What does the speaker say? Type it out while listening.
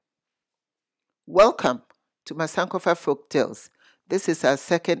Welcome to Masankofa Folk Tales. This is our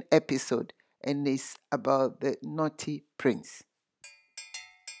second episode and it's about the naughty prince.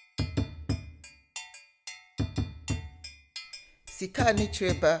 Sika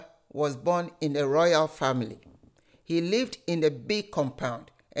Anichireba was born in a royal family. He lived in a big compound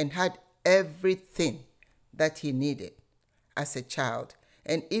and had everything that he needed as a child,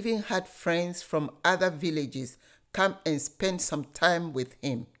 and even had friends from other villages come and spend some time with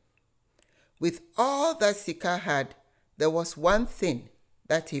him. With all that Sika had, there was one thing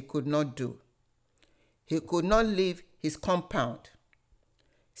that he could not do. He could not leave his compound.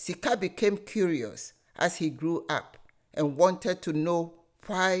 Sika became curious as he grew up and wanted to know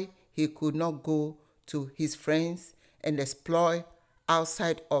why he could not go to his friends and explore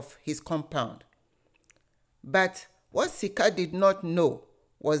outside of his compound. But what Sika did not know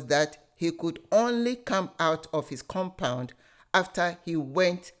was that he could only come out of his compound after he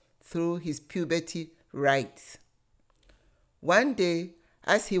went through his puberty rites. One day,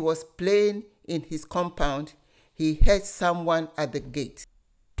 as he was playing in his compound, he heard someone at the gate.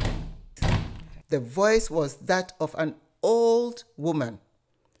 The voice was that of an old woman.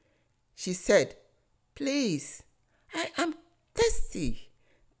 She said, "Please, I am thirsty.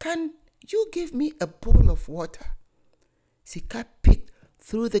 Can you give me a bowl of water?" Sika peeked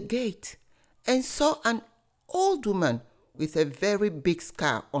through the gate and saw an old woman with a very big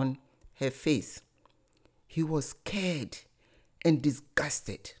scar on her face. He was scared and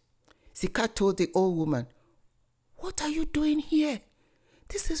disgusted. Sika told the old woman, "What are you doing here?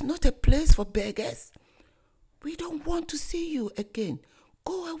 This is not a place for beggars. We don't want to see you again.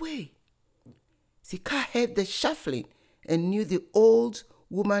 Go away." Sika heard the shuffling and knew the old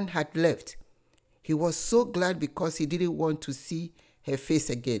woman had left. He was so glad because he didn't want to see her face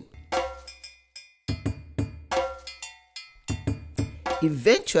again.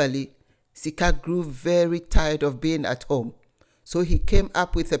 Eventually, Sika grew very tired of being at home, so he came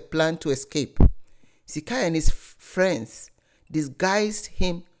up with a plan to escape. Sika and his friends disguised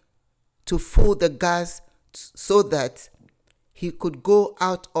him to fool the guards so that he could go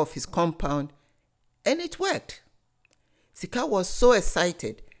out of his compound, and it worked. Sika was so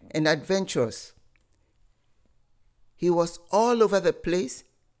excited and adventurous. He was all over the place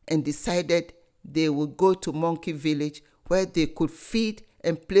and decided they would go to Monkey Village where they could feed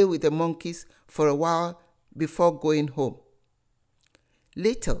and play with the monkeys for a while before going home.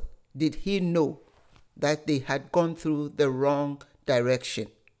 Little did he know that they had gone through the wrong direction,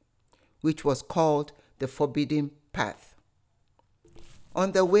 which was called the Forbidden Path.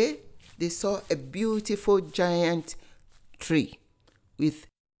 On the way, they saw a beautiful giant tree with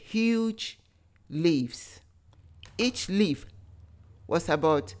huge leaves. Each leaf was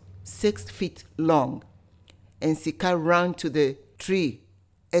about 6 feet long, and Sika ran to the tree,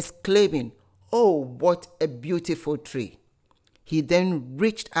 exclaiming, "Oh, what a beautiful tree!" He then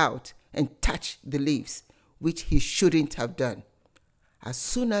reached out and touched the leaves, which he shouldn't have done. As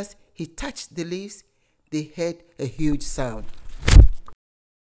soon as he touched the leaves, they heard a huge sound.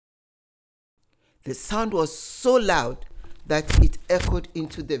 The sound was so loud that it echoed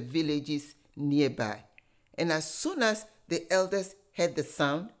into the villages nearby. And as soon as the elders heard the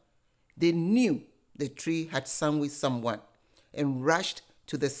sound, they knew the tree had sung with someone and rushed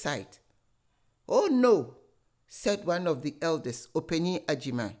to the site. "Oh no," said one of the elders, Openi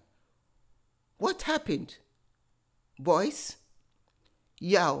Ajimai. "What happened, boys?"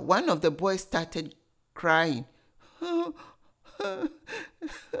 Yeah, one of the boys started crying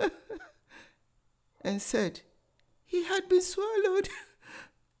and said he had been swallowed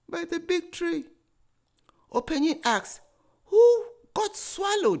by the big tree. Openi asked, "Who got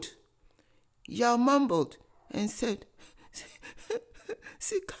swallowed?" Yao mumbled and said,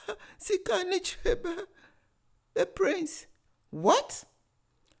 Sika Anichireba, the prince." "What?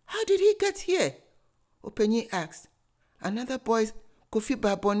 How did he get here?" Openi asked. Another boy, Kofi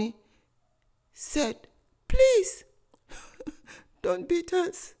Baboni, said, "Please, don't beat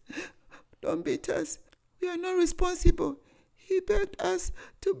us. Don't beat us. We are not responsible. He begged us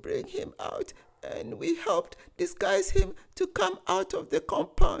to bring him out, and we helped disguise him to come out of the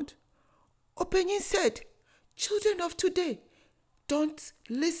compound." Openi said, "Children of today, don't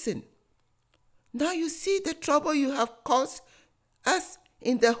listen. Now you see the trouble you have caused us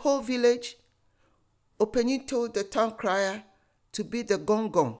in the whole village." Openi told the town crier to beat the gong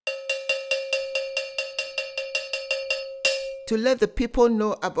gong to let the people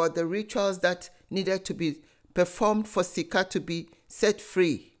know about the rituals that needed to be performed for Sika to be set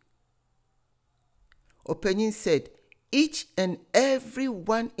free. Openi said, each and every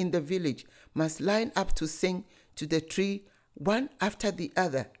one in the village must line up to sing to the tree one after the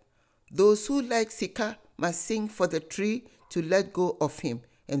other. Those who like Sika must sing for the tree to let go of him,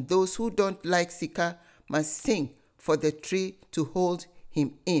 and those who don't like Sika must sing for the tree to hold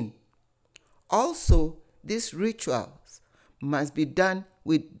him in. Also, these rituals must be done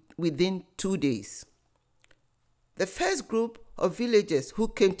within 2 days. The first group of villagers who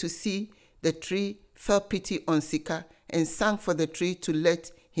came to see the tree felt pity on Sika and sang for the tree to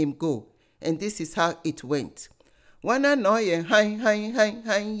let him go. And this is how it went. Wana noye hein hein hein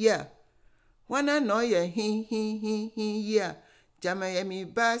hein ya. Wana noye hi hi hi hi ya.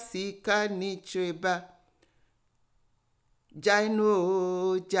 Jamayemi ba Sika ni treba.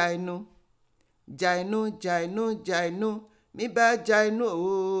 Jainu jainu. Jainu jainu jainu. Mi ba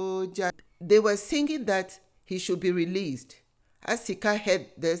jainu jainu. They were singing that he should be released. As Sika heard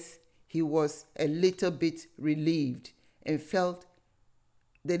this, he was a little bit relieved and felt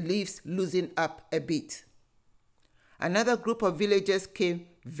the leaves loosen up a bit. Another group of villagers came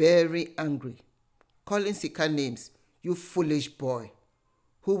very angry, calling Sika names. You foolish boy,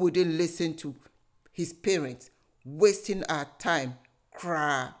 who wouldn't listen to his parents, wasting our time.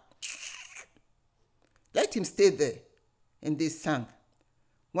 Cry. Let him stay there. And they sang.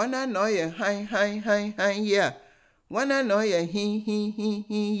 Wana noye hein hein hein hein ya. Wana noye hi hi hi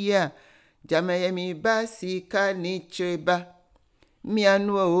hi ya. Jamayemi ba Sika ni treba.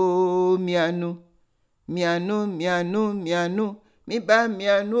 Mianu o mianu. Mianu mianu mianu. Mi ba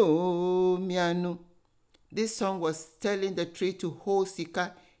mianu o mianu. This song was telling the tree to hold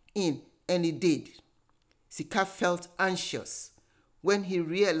Sika in, and it did. Sika felt anxious when he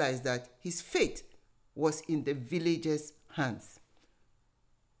realized that his fate was in the villagers' hands.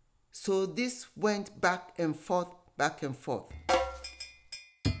 So this went back and forth, back and forth.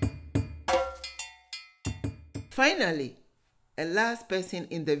 Finally, a last person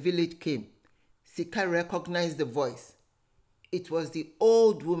in the village came. Sika recognized the voice. It was the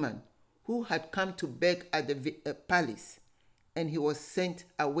old woman who had come to beg at the palace, and he was sent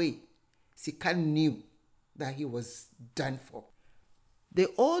away. Sika knew that he was done for. The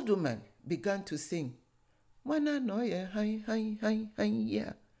old woman began to sing, Wana noye hai hai hai hai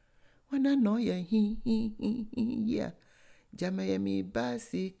ya. Wana noye hi hi hi hi ya. Jamayemi ba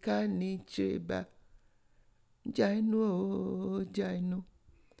Sika ni treba. Jainu jainu.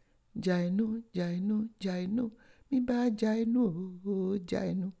 Jainu jainu jainu. Mi ba jainu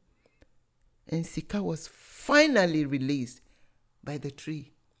jainu. And Sika was finally released by the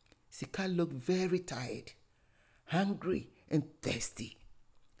tree. Sika looked very tired, hungry, and thirsty.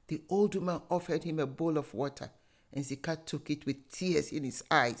 The old woman offered him a bowl of water, and Sika took it with tears in his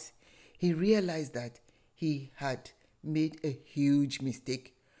eyes. He realized that he had made a huge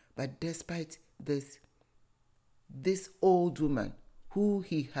mistake. But despite this old woman who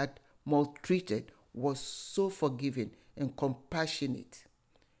he had maltreated was so forgiving and compassionate.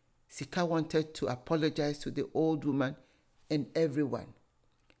 Sika wanted to apologize to the old woman and everyone.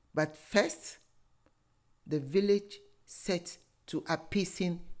 But first, the village set to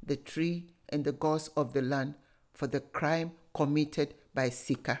appeasing the tree and the gods of the land for the crime committed by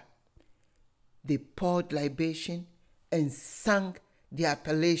Sika. They poured libation and sang their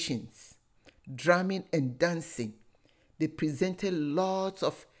appellations, drumming and dancing. They presented lots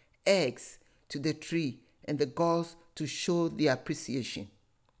of eggs to the tree and the gods to show their appreciation.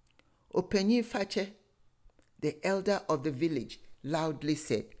 Openyin Fache, the elder of the village, loudly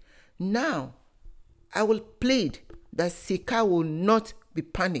said, Now I will plead that Sika will not be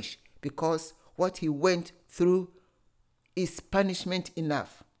punished because what he went through is punishment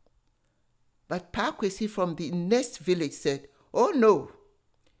enough. But Pakwesi from the next village said, Oh no,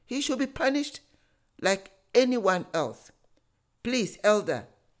 he should be punished like anyone else. Please, elder,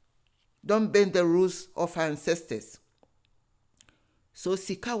 don't bend the rules of our ancestors. So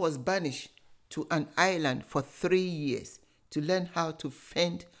Sika was banished to an island for 3 years to learn how to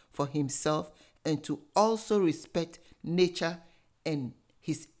fend for himself and to also respect nature and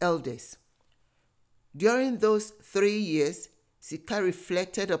his elders. During those 3 years, Sika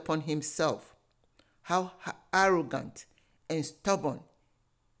reflected upon himself, how arrogant and stubborn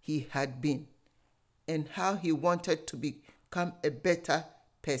he had been, and how he wanted to become a better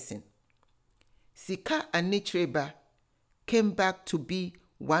person. Sika Anitreba came back to be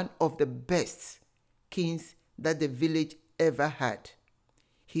one of the best kings that the village ever had.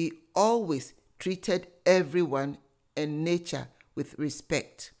 He always treated everyone and nature with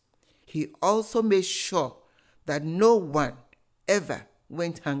respect. He also made sure that no one ever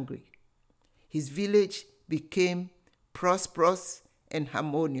went hungry. His village became prosperous and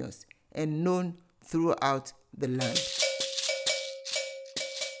harmonious and known throughout the land.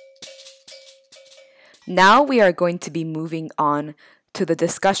 Now we are going to be moving on to the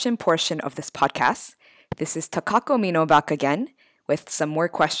discussion portion of this podcast. This is Takako Mino back again with some more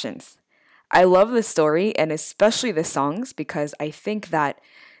questions. I love the story and especially the songs because I think that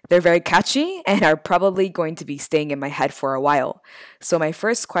they're very catchy and are probably going to be staying in my head for a while. So, my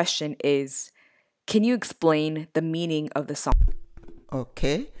first question is, can you explain the meaning of the song?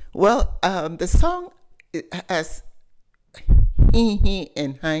 Okay. Well, the song has he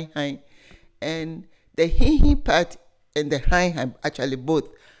and hi, and the he part and the hi actually both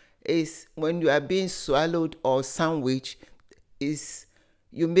is when you are being swallowed or sandwiched. Is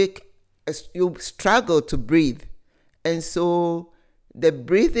you make you struggle to breathe, and so the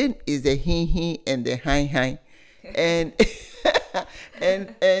breathing is the he and the hi, and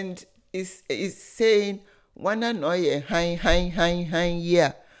and is saying wanna know ye hi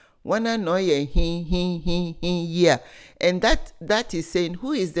yeah, wanna know ye he yeah, and that is saying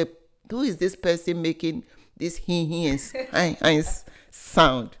who is this person making this he and hi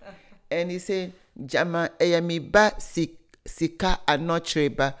sound, and he's saying jama eyami ba sika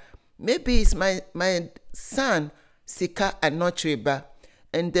anotreba, maybe it's my son sika anotreba,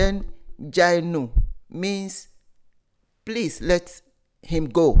 and then jainu means please let him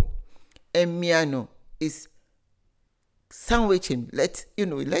go, and miano is sandwich him, let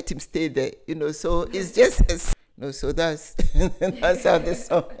him stay there, so it's just so that's that's how the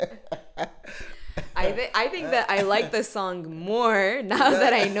song. I think that I like the song more now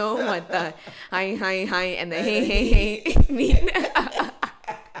that I know what the hi and the hey mean.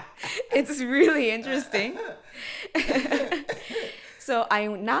 It's really interesting. So I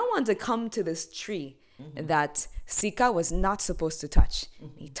now want to come to this tree that Sika was not supposed to touch.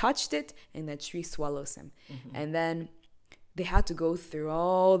 He touched it and the tree swallows him. And then they had to go through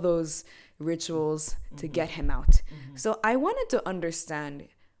all those rituals to get him out. So I wanted to understand,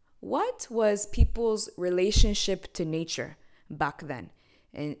 what was people's relationship to nature back then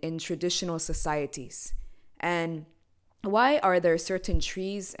in traditional societies? And why are there certain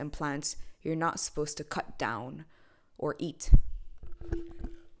trees and plants you're not supposed to cut down or eat?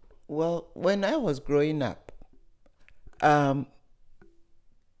 Well, when I was growing up,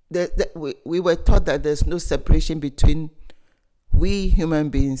 we were taught that there's no separation between we human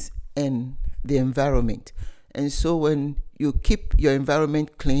beings and the environment. And so when you keep your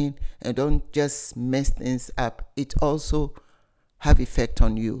environment clean and don't just mess things up, it also have effect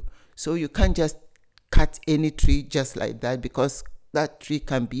on you. So you can't just cut any tree just like that, because that tree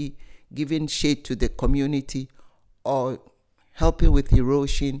can be giving shade to the community or helping with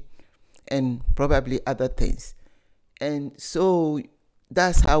erosion and probably other things. And so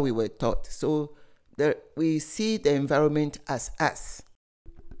that's how we were taught. So we see the environment as us.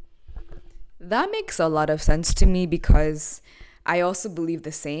 That makes a lot of sense to me because I also believe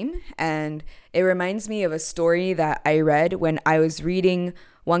the same. And it reminds me of a story that I read when I was reading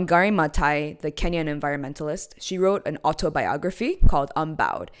Wangari Maathai, the Kenyan environmentalist. She wrote an autobiography called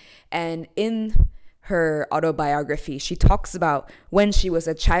Unbowed. And in her autobiography, she talks about when she was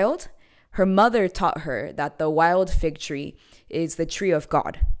a child, her mother taught her that the wild fig tree is the tree of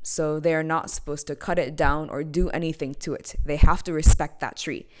God. So they are not supposed to cut it down or do anything to it. They have to respect that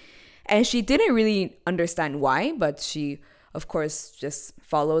tree. And she didn't really understand why, but she, of course, just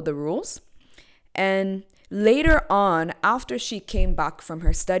followed the rules. And later on, after she came back from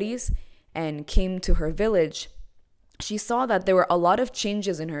her studies and came to her village, she saw that there were a lot of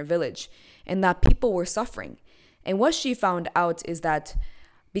changes in her village and that people were suffering. And what she found out is that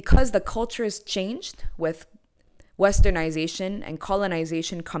because the culture has changed with westernization and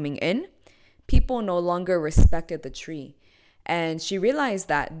colonization coming in, people no longer respected the tree. And she realized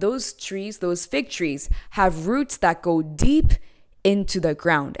that those trees, those fig trees, have roots that go deep into the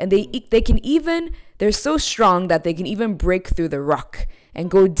ground. And they're so strong that they can even break through the rock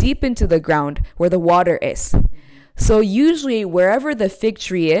and go deep into the ground where the water is. So usually wherever the fig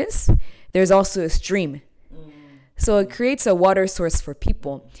tree is, there's also a stream. So it creates a water source for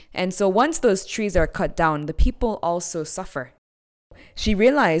people. And so once those trees are cut down, the people also suffer. She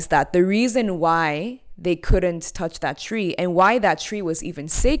realized that the reason why they couldn't touch that tree and why that tree was even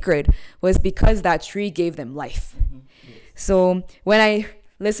sacred was because that tree gave them life. Yes. So when I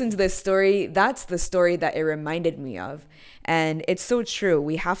listened to this story, that's the story that it reminded me of. And it's so true.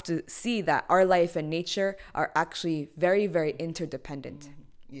 We have to see that our life and nature are actually very, very interdependent.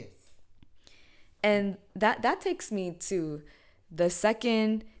 Yes. And that takes me to the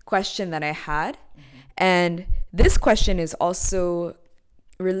second question that I had. And this question is also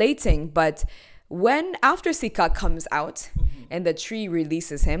relating, but after Sika comes out and the tree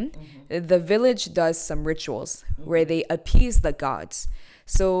releases him, the village does some rituals where they appease the gods.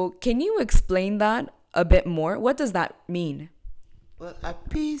 So can you explain that a bit more? What does that mean? Well,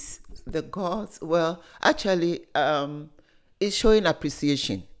 appease the gods. Well, actually, it's showing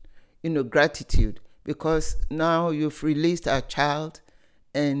appreciation, gratitude, because now you've released our child,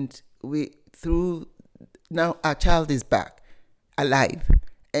 and we through now our child is back alive,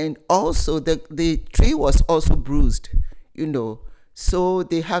 and also the tree was also bruised, so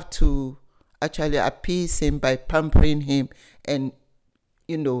they have to actually appease him by pampering him, and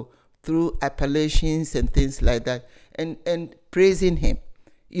through appellations and things like that, and praising him.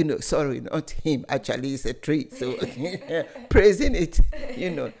 Sorry, not him. Actually, it's a tree. So praising it,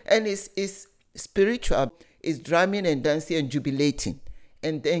 and it's spiritual. It's drumming and dancing and jubilating,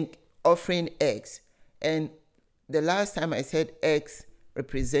 and then offering eggs. And the last time I said eggs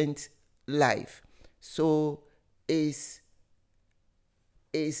represent life, so is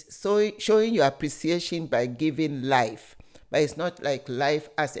showing your appreciation by giving life, but it's not like life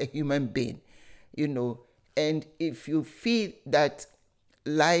as a human being, And if you feed that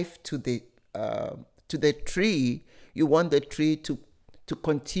life to the tree, you want the tree to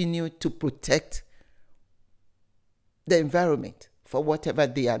continue to protect the environment for whatever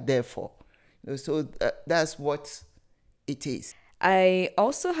they are there for. So that's what it is. I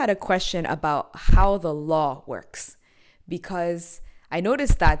also had a question about how the law works, because I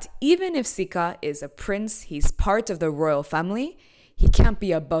noticed that even if Sika is a prince, he's part of the royal family, he can't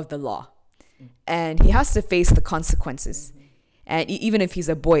be above the law. And he has to face the consequences. And even if he's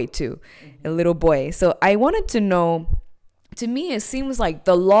a boy too, a little boy. So I wanted to know, to me, it seems like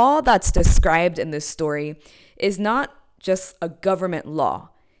the law that's described in this story is not just a government law.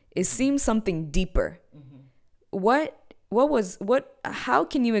 It seems something deeper. How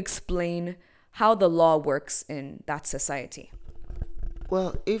can you explain how the law works in that society?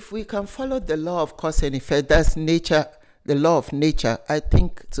 Well, if we can follow the law of cause and effect, that's nature, the law of nature, I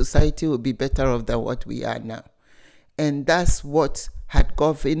think society will be better off than what we are now. And that's what had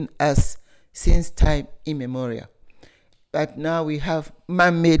governed us since time immemorial. But now we have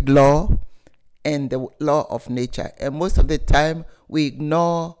man-made law and the law of nature. And most of the time we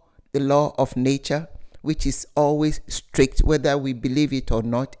ignore the law of nature, which is always strict, whether we believe it or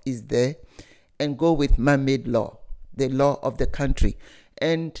not, is there, and go with man-made law, the law of the country.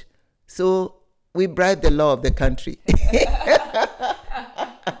 And so we bribe the law of the country.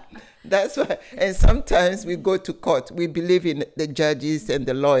 That's why. And sometimes we go to court. We believe in the judges and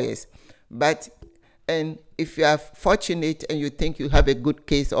the lawyers. And if you are fortunate and you think you have a good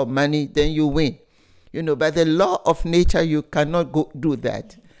case or money, then you win. By the law of nature, you cannot go do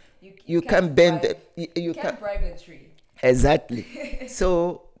that. You can't bend it. You can't bribe the tree. Exactly.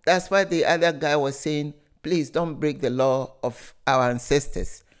 So that's why the other guy was saying, please don't break the law of our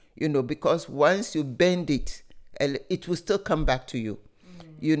ancestors, because once you bend it, it will still come back to you,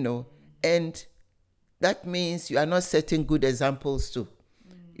 and that means you are not setting good examples too,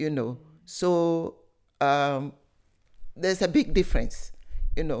 So there's a big difference,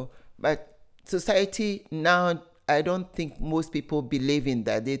 but society now, I don't think most people believe in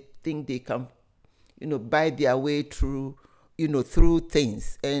that. They think they can, buy their way through, through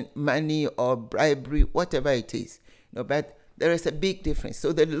things and money or bribery, whatever it is. But there is a big difference.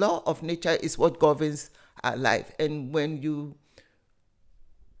 So the law of nature is what governs our life. And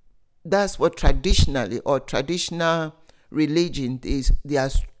that's what traditionally or traditional religion is. They are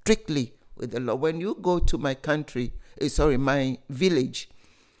strictly with the law. When you go to my village,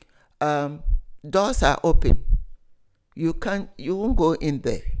 doors are open. You won't go in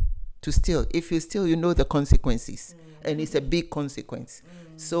there to steal. If you steal, the consequences. And it's a big consequence.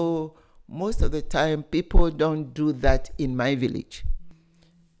 So most of the time, people don't do that in my village.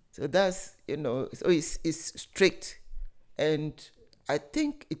 So that's, so it's strict. And I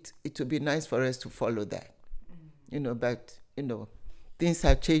think it would be nice for us to follow that. But, things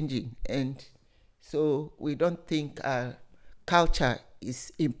are changing. And so we don't think our culture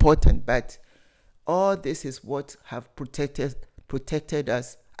is important, but all this is what have protected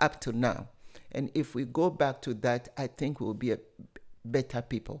us up to now. And if we go back to that, I think we'll be a better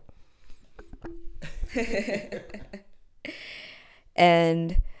people.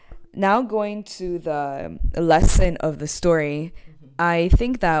 And now going to the lesson of the story, I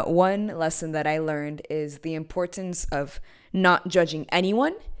think that one lesson that I learned is the importance of not judging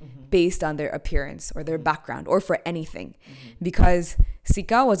anyone based on their appearance or their background or for anything. Because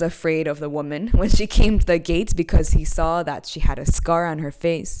Sika was afraid of the woman when she came to the gate because he saw that she had a scar on her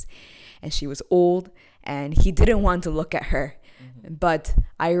face and she was old and he didn't want to look at her. But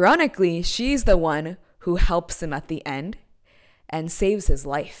ironically, she's the one who helps him at the end and saves his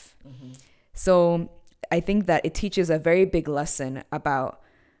life. So I think that it teaches a very big lesson about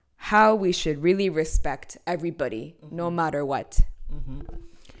how we should really respect everybody, no matter what.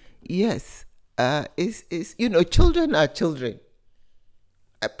 Yes. It's children are children.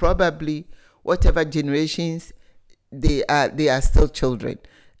 Probably whatever generations they are still children.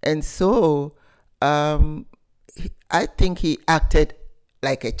 And so I think he acted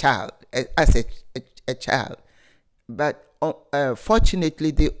like a child, as a child. But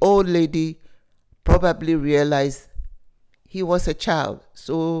fortunately, the old lady probably realized he was a child.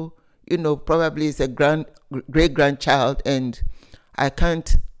 So, probably is a great grandchild, and I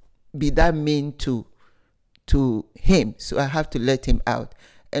can't be that mean to him. So I have to let him out.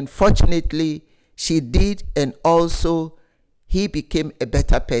 And fortunately, she did, and also he became a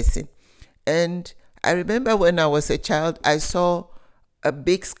better person. And I remember when I was a child, I saw a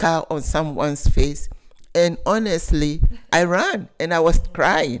big scar on someone's face, and honestly, I ran and I was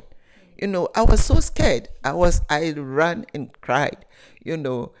crying. I was so scared. I ran and cried,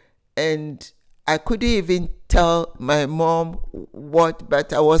 and I couldn't even tell my mom what,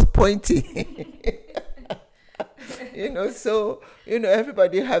 but I was pointing. So,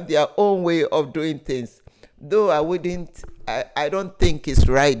 everybody have their own way of doing things. Though I don't think it's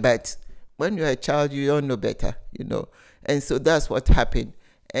right, but when you're a child, you don't know better, And so that's what happened.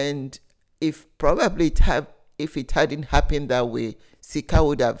 And if it hadn't happened that way, Sika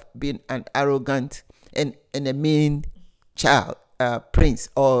would have been an arrogant and a mean child, prince,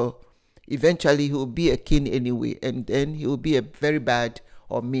 or eventually he will be a king anyway, and then he will be a very bad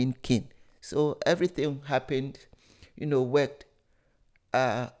or mean king. So everything happened, worked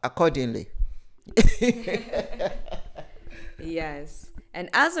accordingly. Yes. And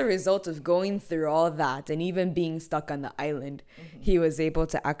as a result of going through all that and even being stuck on the island, he was able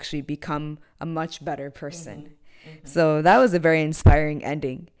to actually become a much better person. So that was a very inspiring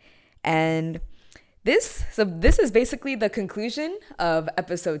ending. And this is basically the conclusion of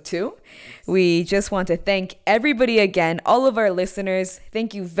episode 2. We just want to thank everybody again, all of our listeners.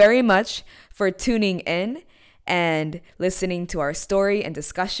 Thank you very much for tuning in and listening to our story and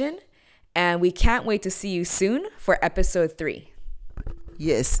discussion. And we can't wait to see you soon for episode 3.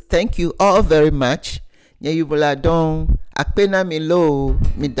 Yes, thank you all very much. Nyayubula don akpena mi lo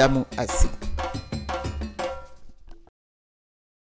mi damu asi.